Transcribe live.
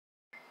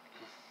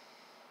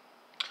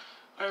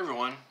Hi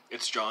everyone,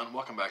 it's John.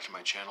 Welcome back to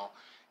my channel.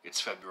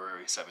 It's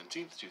February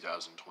 17th,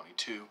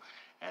 2022,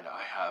 and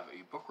I have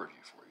a book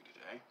review for you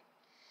today.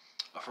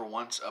 For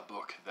once, a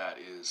book that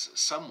is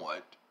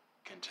somewhat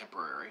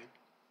contemporary.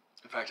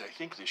 In fact, I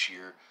think this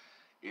year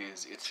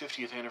is its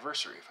 50th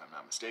anniversary, if I'm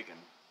not mistaken.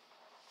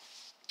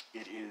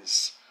 It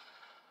is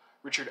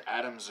Richard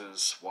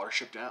Adams's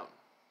Watership Down,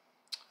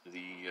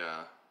 the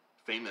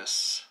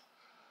famous,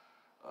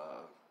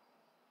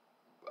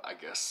 I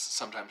guess,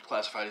 sometimes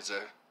classified as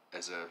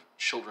a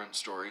children's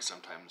story,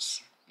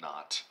 sometimes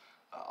not.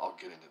 I'll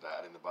get into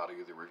that in the body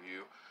of the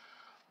review.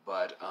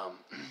 But I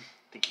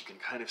think you can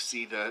kind of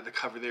see the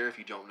cover there. If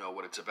you don't know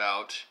what it's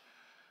about,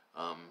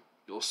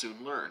 you'll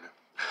soon learn.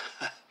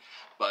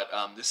 But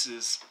this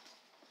is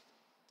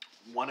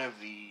one of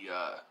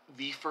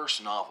the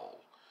first novel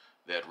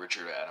that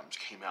Richard Adams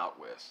came out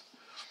with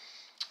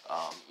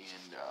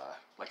in,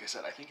 like I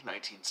said, I think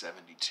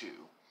 1972.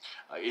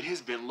 It has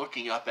been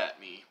looking up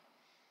at me.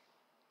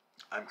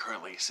 I'm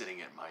currently sitting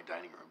at my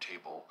dining room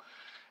table,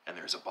 and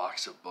there's a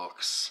box of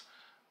books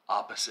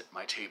opposite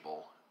my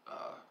table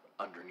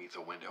underneath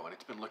a window, and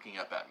it's been looking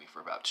up at me for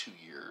about 2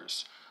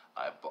 years.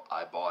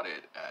 I bought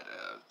it at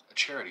a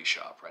charity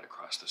shop right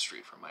across the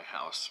street from my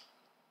house,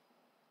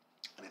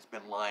 and it's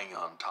been lying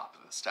on top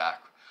of the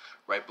stack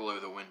right below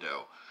the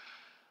window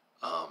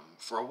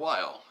for a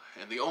while,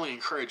 and the only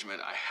encouragement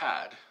I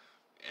had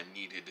and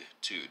needed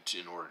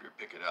in order to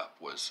pick it up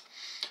was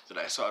that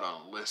I saw it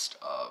on a list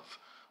of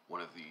one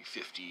of the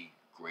 50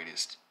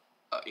 greatest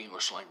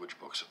English language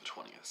books of the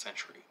 20th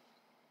century.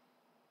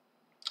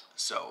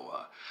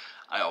 So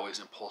I always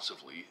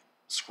impulsively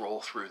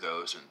scroll through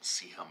those and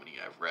see how many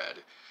I've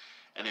read,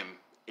 and am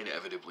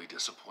inevitably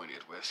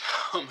disappointed with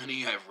how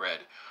many I've read.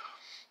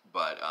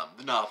 But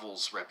the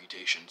novel's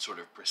reputation sort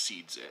of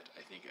precedes it.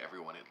 I think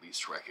everyone at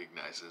least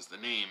recognizes the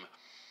name,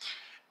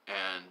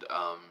 and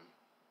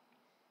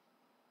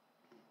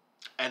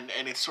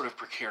its sort of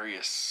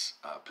precarious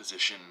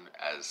position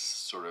as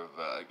sort of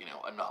a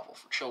novel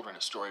for children,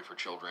 a story for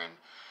children,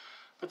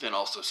 but then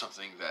also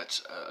something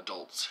that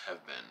adults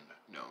have been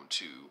known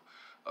to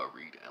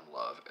read and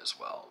love as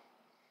well.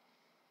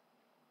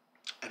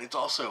 And it's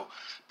also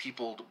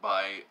peopled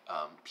by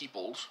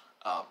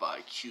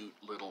cute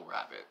little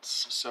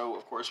rabbits. So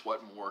of course,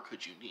 what more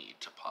could you need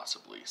to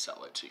possibly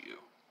sell it to you?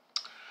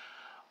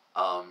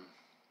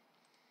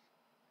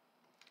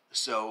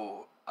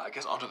 So I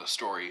guess onto the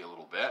story a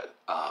little bit.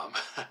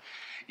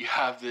 You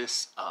have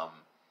this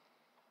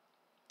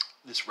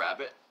this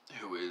rabbit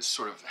who is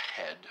sort of the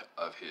head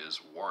of his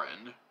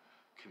warren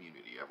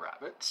community of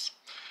rabbits,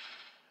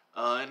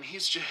 and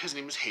his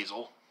name is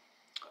Hazel.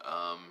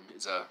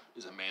 Is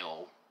a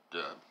male,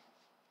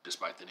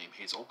 despite the name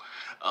Hazel,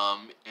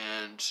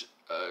 and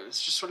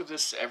it's just sort of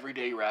this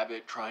everyday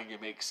rabbit trying to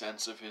make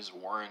sense of his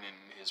warren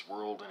and his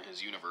world and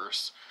his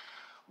universe.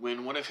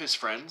 When one of his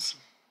friends,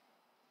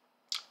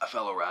 a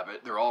fellow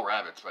rabbit — they're all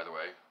rabbits, by the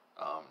way,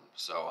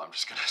 so I'm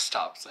just going to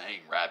stop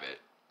saying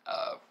rabbit,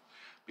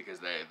 because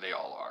they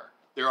all are.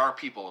 There are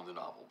people in the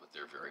novel, but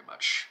they're very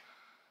much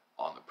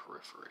on the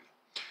periphery.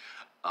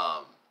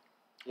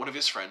 One of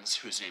his friends,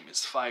 whose name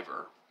is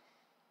Fiver,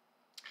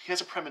 he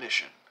has a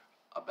premonition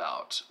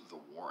about the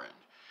warren,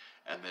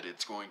 and that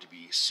it's going to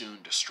be soon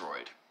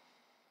destroyed.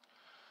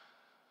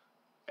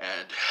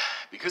 And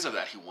because of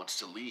that, he wants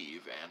to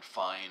leave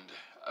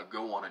and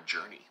go on a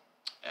journey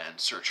and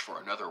search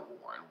for another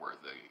warren where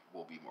they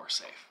will be more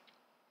safe.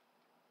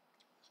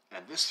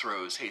 And this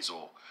throws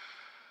Hazel,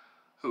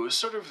 who is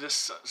sort of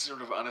this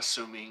sort of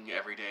unassuming,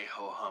 everyday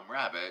ho-hum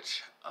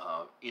rabbit,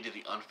 into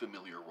the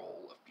unfamiliar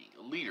role of being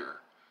a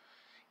leader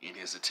in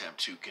his attempt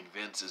to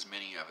convince as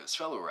many of his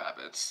fellow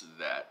rabbits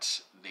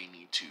that they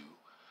need to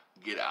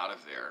get out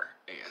of there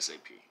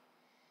ASAP.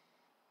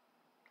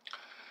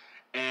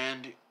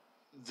 And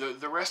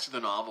the rest of the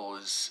novel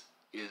is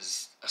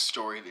a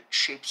story that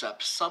shapes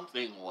up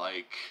something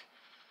like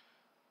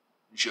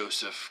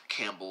Joseph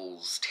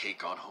Campbell's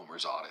take on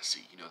Homer's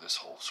Odyssey. You know, this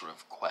whole sort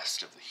of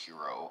quest of the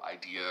hero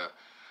idea.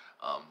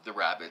 The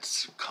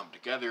rabbits come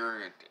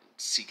together and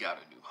seek out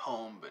a new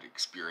home, but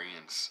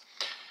experience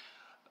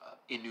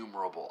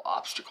innumerable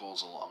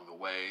obstacles along the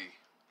way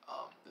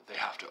that they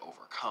have to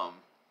overcome.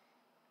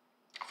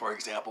 For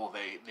example,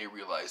 they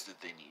realize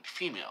that they need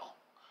female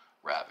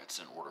rabbits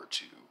in order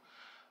to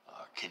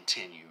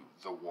continue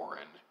the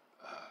warren,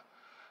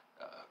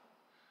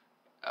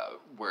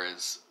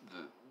 whereas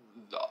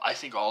I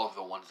think all of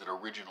the ones that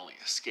originally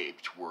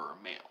escaped were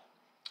male.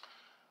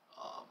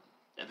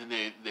 And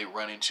then they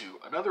run into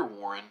another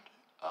warren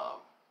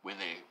when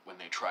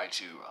they try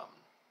to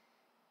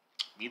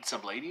meet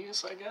some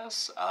ladies, I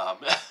guess.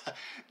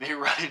 They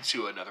run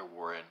into another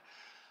warren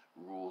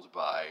ruled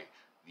by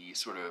the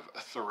sort of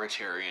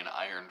authoritarian,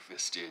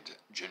 iron-fisted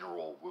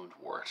General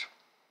Woundwort.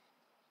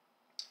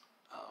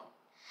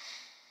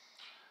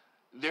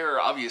 There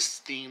are obvious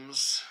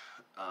themes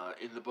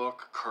in the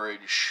book: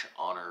 courage,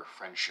 honor,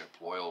 friendship,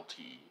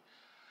 loyalty,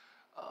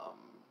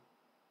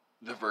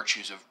 the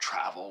virtues of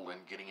travel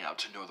and getting out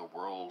to know the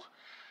world.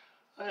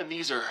 And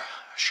these are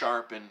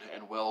sharp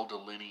and well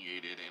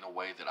delineated in a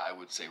way that I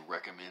would say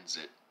recommends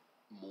it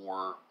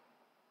more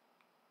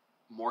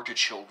to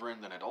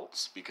children than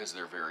adults, because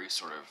they're very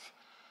sort of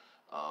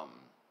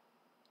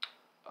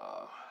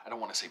I don't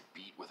want to say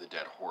beat with a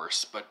dead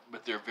horse, but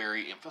they're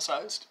very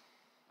emphasized.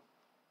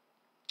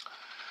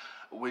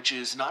 Which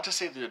is not to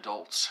say that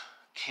adults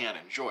can't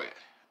enjoy it.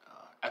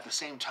 At the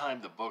same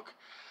time, the book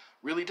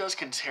really does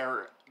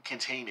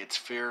contain its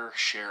fair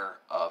share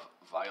of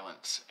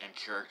violence and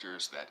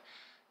characters that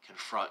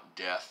confront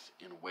death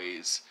in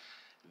ways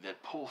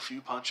that pull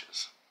few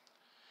punches.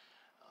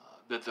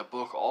 That the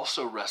book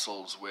also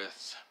wrestles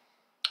with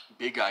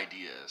big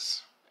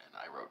ideas, and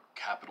I wrote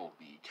capital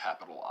B,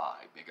 capital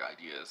I, big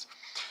ideas,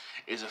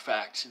 is a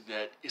fact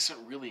that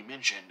isn't really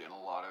mentioned in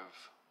a lot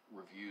of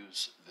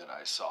reviews that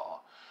I saw.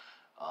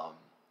 Um,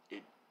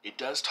 it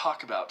does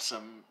talk about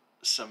some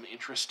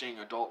interesting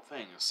adult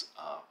things,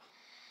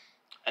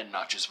 and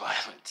not just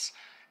violence.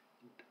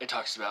 It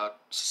talks about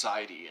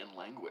society and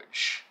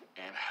language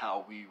and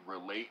how we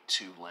relate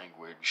to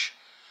language,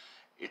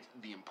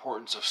 the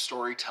importance of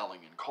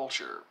storytelling in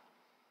culture,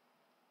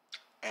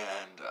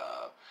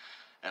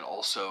 and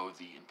also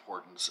the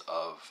importance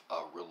of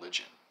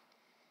religion.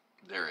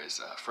 There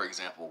is, for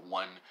example,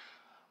 one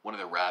of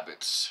the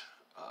rabbits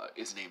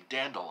is named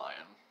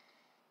Dandelion,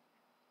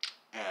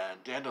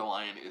 and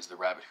Dandelion is the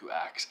rabbit who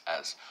acts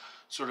as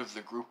sort of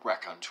the group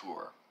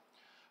raconteur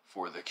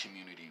for the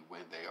community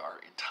when they are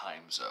in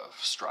times of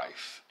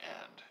strife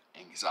and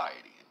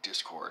anxiety and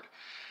discord.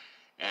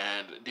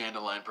 And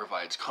Dandelion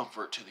provides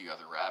comfort to the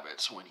other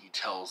rabbits when he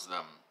tells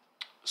them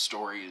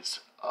stories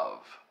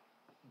of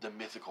the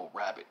mythical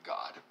rabbit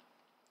god,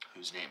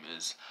 whose name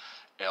is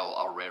El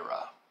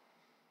Aurera.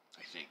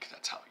 I think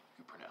that's how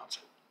you pronounce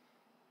it.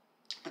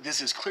 But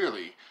this is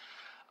clearly,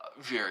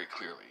 very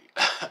clearly,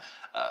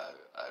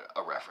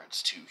 a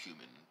reference to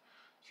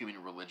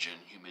human religion,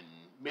 human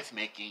myth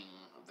making,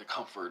 the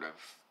comfort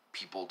of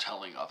people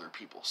telling other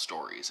people's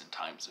stories in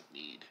times of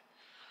need.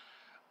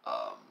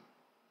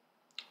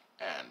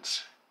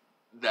 And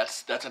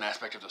that's an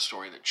aspect of the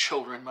story that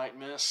children might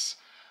miss,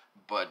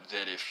 but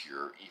that if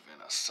you're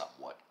even a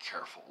somewhat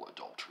careful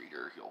adult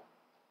reader, you'll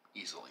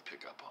easily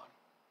pick up on.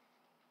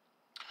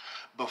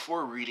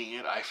 Before reading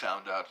it, I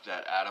found out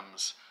that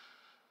Adams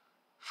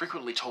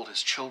frequently told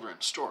his children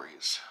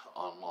stories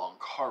on long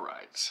car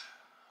rides.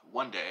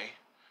 One day,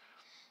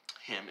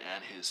 him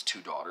and his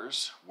two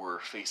daughters were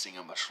facing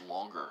a much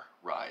longer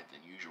ride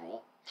than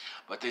usual,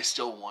 but they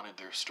still wanted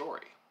their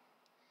story.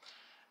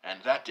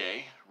 And that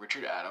day,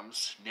 Richard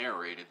Adams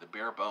narrated the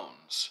bare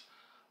bones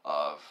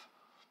of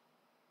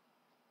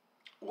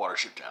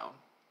Watership Down,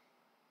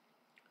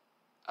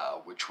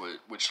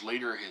 which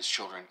later his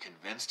children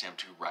convinced him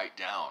to write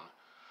down,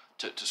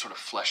 to sort of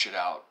flesh it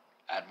out,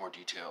 add more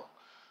detail,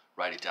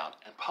 write it down,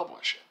 and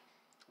publish it,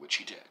 which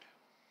he did.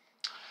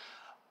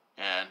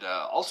 And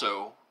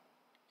also,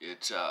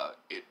 it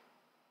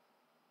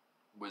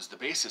was the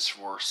basis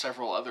for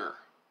several other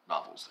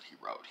novels that he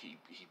wrote. He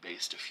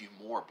based a few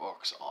more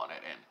books on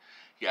it, and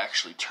he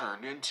actually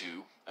turned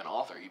into an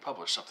author. He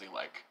published something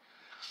like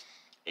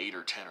 8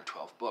 or 10 or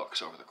 12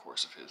 books over the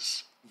course of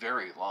his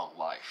very long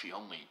life. He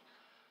only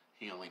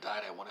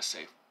died, I want to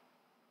say,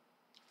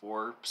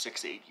 4,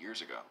 6, 8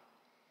 years ago.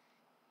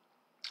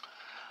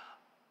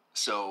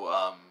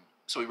 So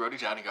he wrote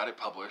it down. He got it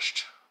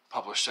published.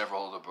 Published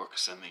several of the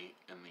books in the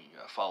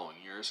following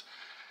years.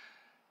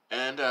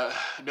 And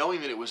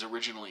knowing that it was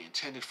originally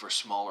intended for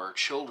smaller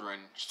children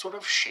sort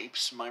of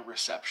shapes my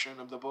reception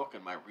of the book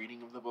and my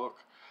reading of the book.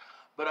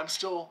 But I'm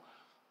still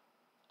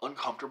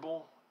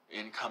uncomfortable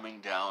in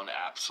coming down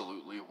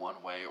absolutely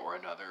one way or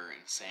another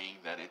and saying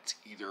that it's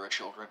either a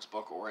children's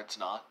book or it's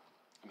not.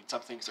 I mean,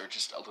 some things are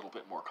just a little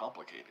bit more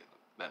complicated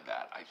than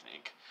that, I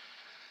think.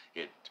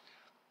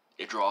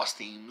 It draws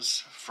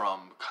themes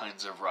from both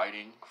kinds of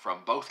writing,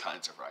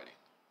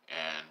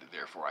 and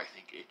therefore I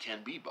think it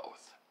can be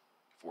both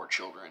for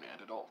children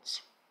and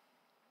adults.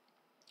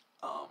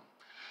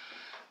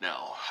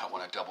 Now, I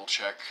want to double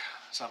check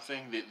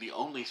something. The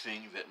only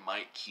thing that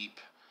might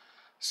keep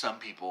some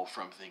people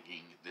from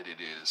thinking that it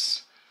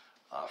is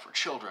for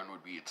children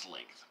would be its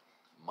length.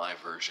 My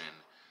version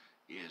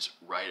is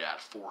right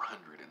at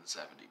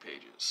 470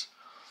 pages.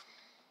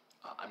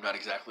 I'm not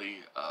exactly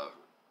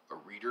a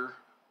reader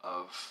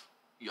of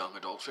young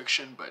adult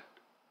fiction, but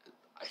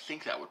I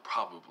think that would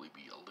probably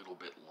be a little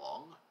bit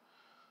long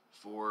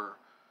for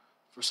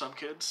some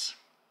kids.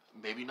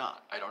 Maybe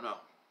not. I don't know.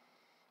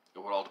 It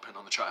would all depend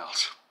on the child.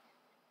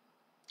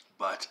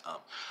 But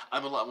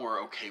I'm a lot more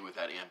okay with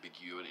that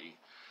ambiguity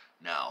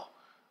now,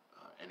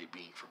 and it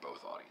being for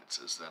both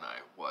audiences, than I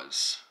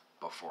was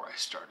before I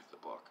started the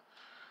book.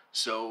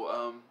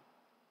 So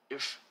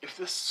if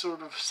this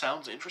sort of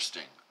sounds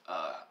interesting,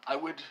 I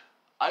would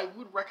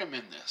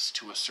recommend this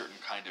to a certain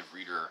kind of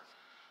reader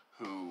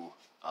who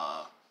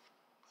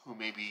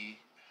maybe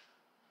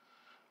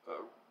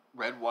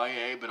read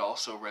YA but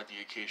also read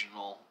the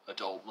occasional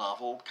adult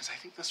novel, because I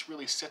think this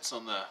really sits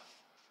on the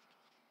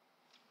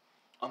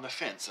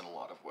fence in a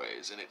lot of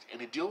ways,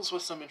 and it deals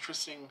with some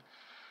interesting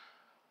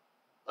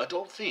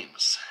adult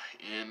themes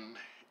in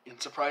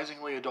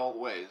surprisingly adult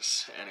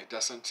ways, and it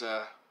doesn't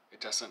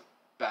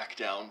back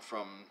down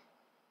from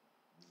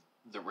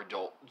the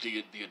adult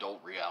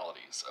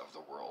realities of the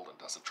world, and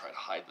doesn't try to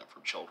hide them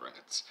from children.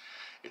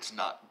 It's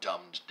not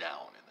dumbed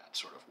down in that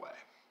sort of way.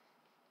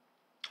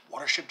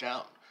 Watership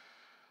Down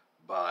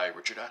by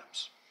Richard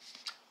Adams.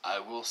 I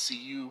will see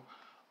you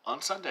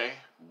on Sunday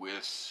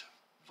with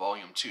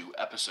Volume 2,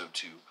 Episode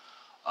 2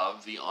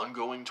 of the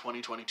ongoing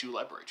 2022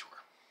 Library Tour.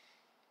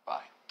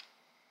 Bye.